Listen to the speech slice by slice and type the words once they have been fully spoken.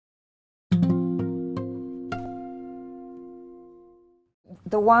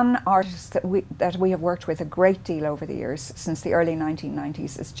the one artist that we have worked with a great deal over the years, since the early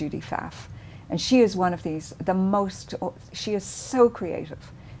 1990s, is Judy Pfaff. And she is one of these, she is so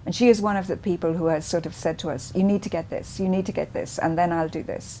creative. And she is one of the people who has sort of said to us, you need to get this, and then I'll do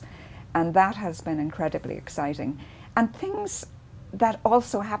this. And that has been incredibly exciting. And things that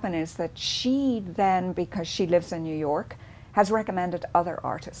also happen is that she then, because she lives in New York, has recommended other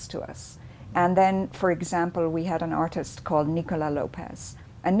artists to us. And then, for example, we had an artist called Nicola Lopez.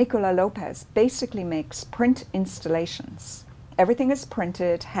 And Nicola Lopez basically makes print installations. Everything is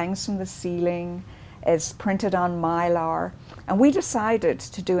printed, hangs from the ceiling, is printed on mylar. And we decided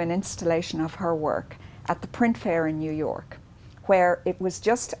to do an installation of her work at the print fair in New York, where it was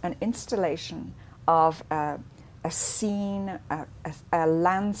just an installation of a scene, a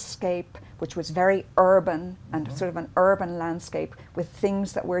landscape, which was very urban, and sort of an urban landscape with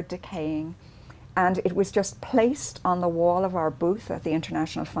things that were decaying. And it was just placed on the wall of our booth at the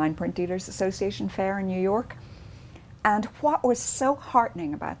International Fine Print Dealers Association Fair in New York. And what was so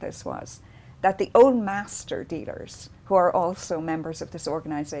heartening about this was that the old master dealers, who are also members of this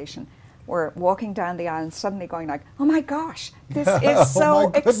organization, were walking down the aisle and suddenly going like, oh my gosh, this is so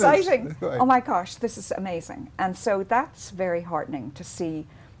exciting. Right. Oh my gosh, this is amazing. And so that's very heartening to see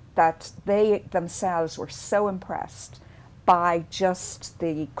that they themselves were so impressed by just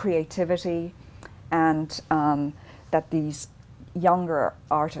the creativity and that these younger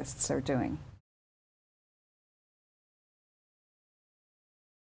artists are doing.